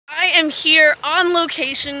am here on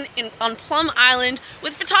location on Plum Island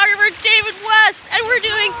with photographer David West, and we're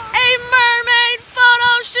doing a mermaid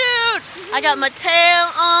photo shoot. I got my tail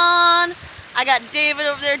on, I got David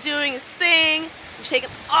over there doing his thing. We've taken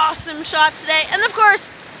awesome shots today, and of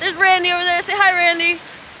course, there's Randy over there. Say hi, Randy.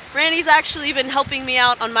 Randy's actually been helping me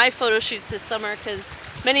out on my photo shoots this summer because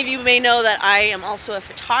many of you may know that I am also a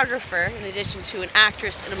photographer in addition to an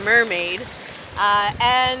actress and a mermaid.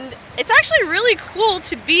 And it's actually really cool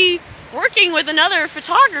to be working with another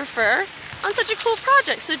photographer on such a cool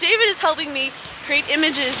project. So David is helping me create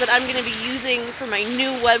images that I'm going to be using for my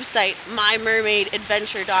new website,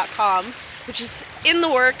 mymermaidadventure.com, which is in the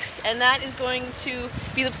works, and that is going to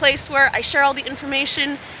be the place where I share all the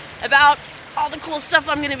information about all the cool stuff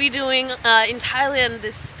I'm going to be doing in Thailand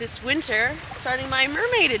this winter, starting my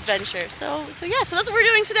mermaid adventure. So yeah, so that's what we're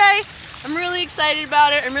doing today. I'm really excited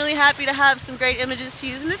about it. I'm really happy to have some great images to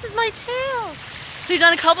use, and this is my tail. So we've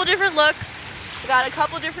done a couple different looks. We got a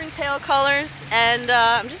couple different tail colors, and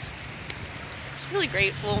I'm just really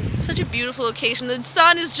grateful. Such a beautiful location. The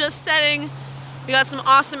sun is just setting. We got some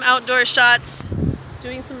awesome outdoor shots,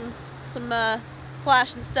 doing some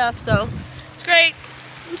flash and stuff. So it's great.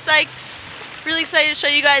 I'm psyched. Really excited to show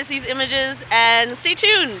you guys these images, and stay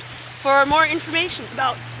tuned for more information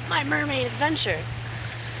about my mermaid adventure.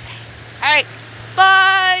 Alright,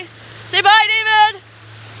 bye! Say bye, David!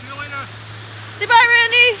 See you later! Say bye,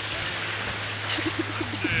 Randy!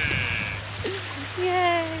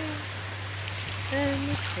 Yay! And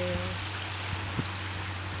the tail.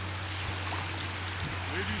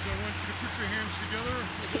 Ladies, I want you to put your hands together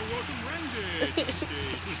as I welcome Randy to the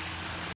stage.